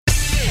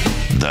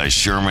The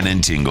Sherman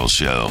and Tingle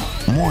Show.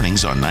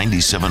 Mornings on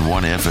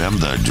 97.1 FM,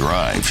 The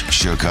Drive,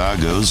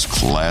 Chicago's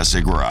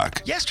classic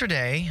rock.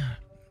 Yesterday,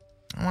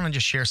 I want to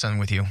just share something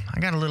with you. I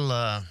got a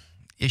little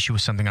issue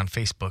with something on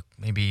Facebook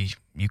maybe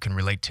you can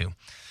relate to.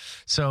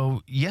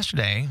 So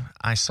yesterday,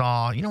 I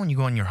saw, when you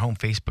go on your home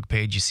Facebook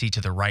page, you see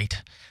to the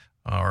right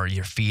or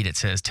your feed, it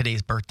says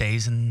today's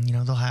birthdays, and,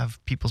 they'll have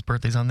people's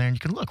birthdays on there, and you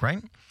can look,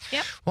 right?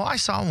 Yep. Well, I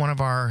saw one of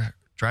our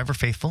driver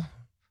faithful,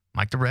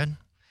 Mike the Red.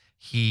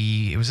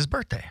 It was his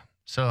birthday.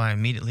 So I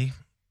immediately,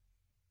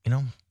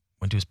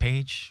 went to his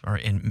page or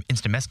in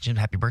instant message him,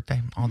 happy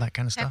birthday, all that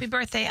kind of stuff. Happy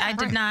birthday. I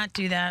did not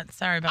do that.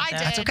 Sorry about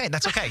that.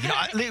 That's okay.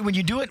 When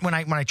you do it, when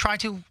I try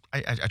to,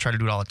 I try to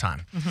do it all the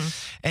time. Mm-hmm.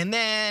 And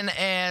then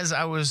as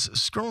I was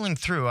scrolling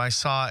through, I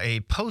saw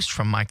a post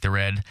from Mike the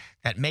Red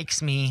that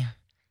makes me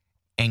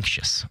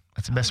anxious.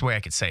 That's the best way I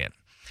could say it.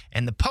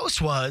 And the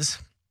post was,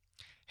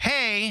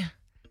 hey,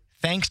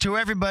 thanks to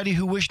everybody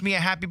who wished me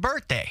a happy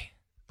birthday,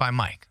 by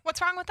Mike.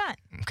 What's wrong with that?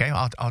 Okay,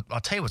 I'll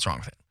tell you what's wrong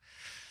with it.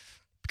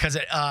 Because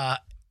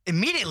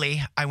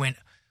immediately I went,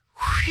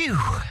 whew,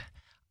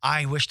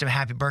 I wished him a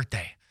happy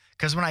birthday.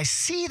 Because when I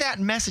see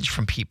that message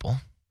from people,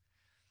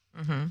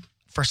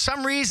 for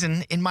some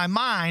reason in my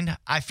mind,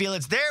 I feel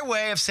it's their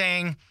way of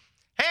saying,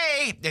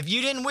 hey, if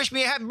you didn't wish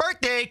me a happy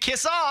birthday,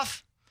 kiss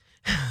off.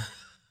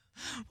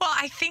 Well,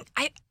 I think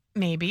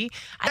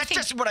That's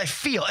just what I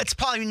feel. It's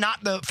probably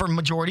not for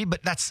majority,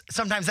 but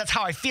sometimes that's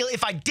how I feel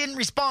if I didn't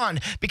respond.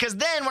 Because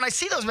then when I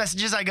see those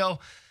messages, I go,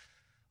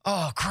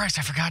 oh, Christ,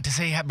 I forgot to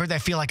say happy birthday. I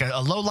feel like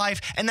a low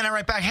life. And then I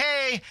write back,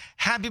 hey,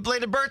 happy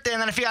belated birthday.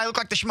 And then I feel I look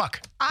like the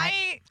schmuck.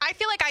 I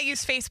feel like I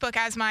use Facebook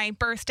as my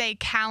birthday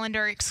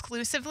calendar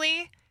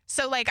exclusively.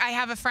 So, I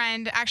have a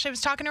friend, actually, I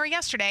was talking to her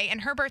yesterday,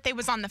 and her birthday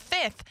was on the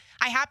 5th.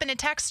 I happened to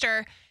text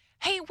her,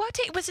 hey, what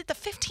day? Was it the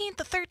 15th,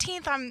 the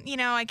 13th?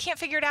 I can't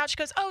figure it out. She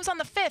goes, oh, it was on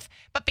the 5th.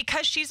 But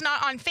because she's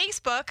not on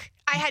Facebook,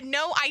 I had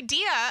no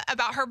idea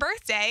about her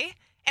birthday,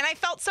 and I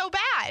felt so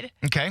bad.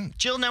 Okay.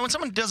 Jill, now when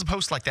someone does a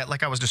post like that,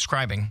 like I was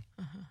describing,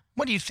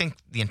 what do you think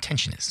the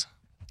intention is?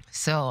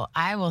 So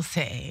I will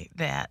say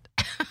that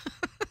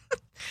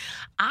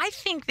I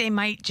think they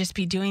might just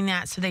be doing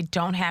that so they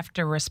don't have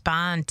to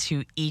respond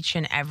to each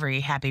and every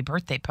happy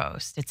birthday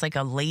post. It's like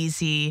a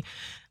lazy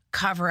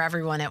cover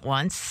everyone at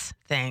once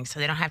thing, so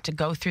they don't have to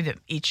go through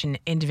each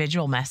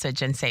individual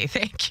message and say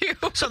thank you.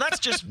 So that's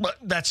just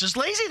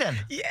lazy then.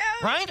 Yeah.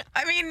 Right?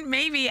 I mean,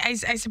 maybe. I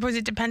suppose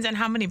it depends on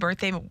how many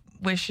birthday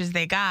wishes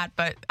they got,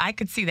 but I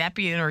could see that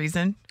being a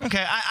reason.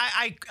 Okay.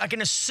 I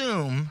can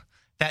assume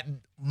that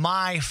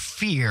my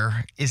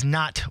fear is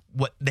not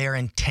what their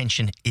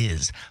intention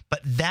is,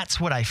 but that's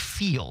what I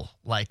feel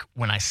like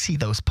when I see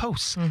those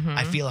posts.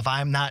 I feel if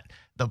I'm not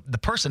the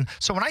person.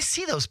 So when I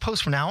see those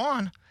posts from now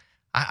on,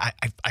 I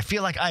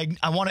feel like I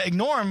want to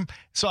ignore them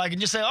so I can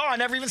just say, oh, I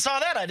never even saw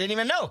that. I didn't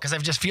even know because I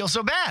just feel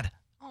so bad.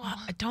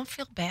 Oh, don't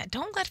feel bad.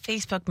 Don't let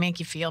Facebook make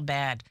you feel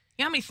bad.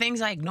 You know how many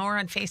things I ignore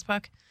on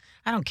Facebook?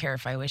 I don't care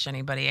if I wish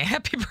anybody a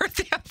happy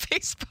birthday on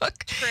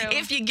Facebook. True.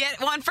 If you get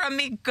one from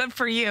me, good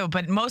for you.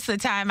 But most of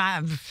the time,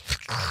 I'm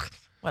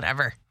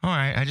whatever. All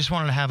right. I just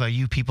wanted to have a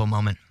you people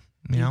moment.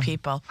 You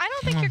people. I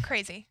don't think you're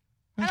crazy.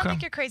 I don't Okay.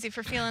 think you're crazy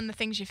for feeling the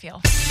things you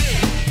feel.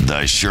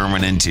 The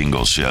Sherman and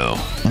Tingle Show.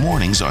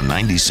 Mornings on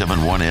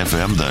 97.1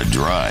 FM, The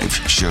Drive,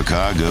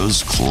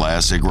 Chicago's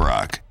classic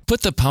rock.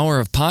 Put the power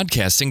of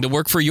podcasting to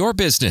work for your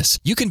business.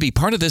 You can be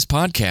part of this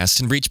podcast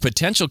and reach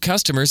potential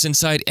customers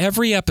inside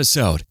every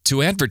episode.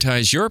 To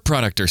advertise your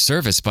product or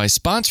service by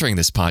sponsoring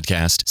this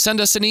podcast, send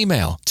us an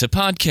email to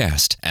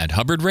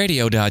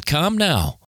podcast@hubbardradio.com now.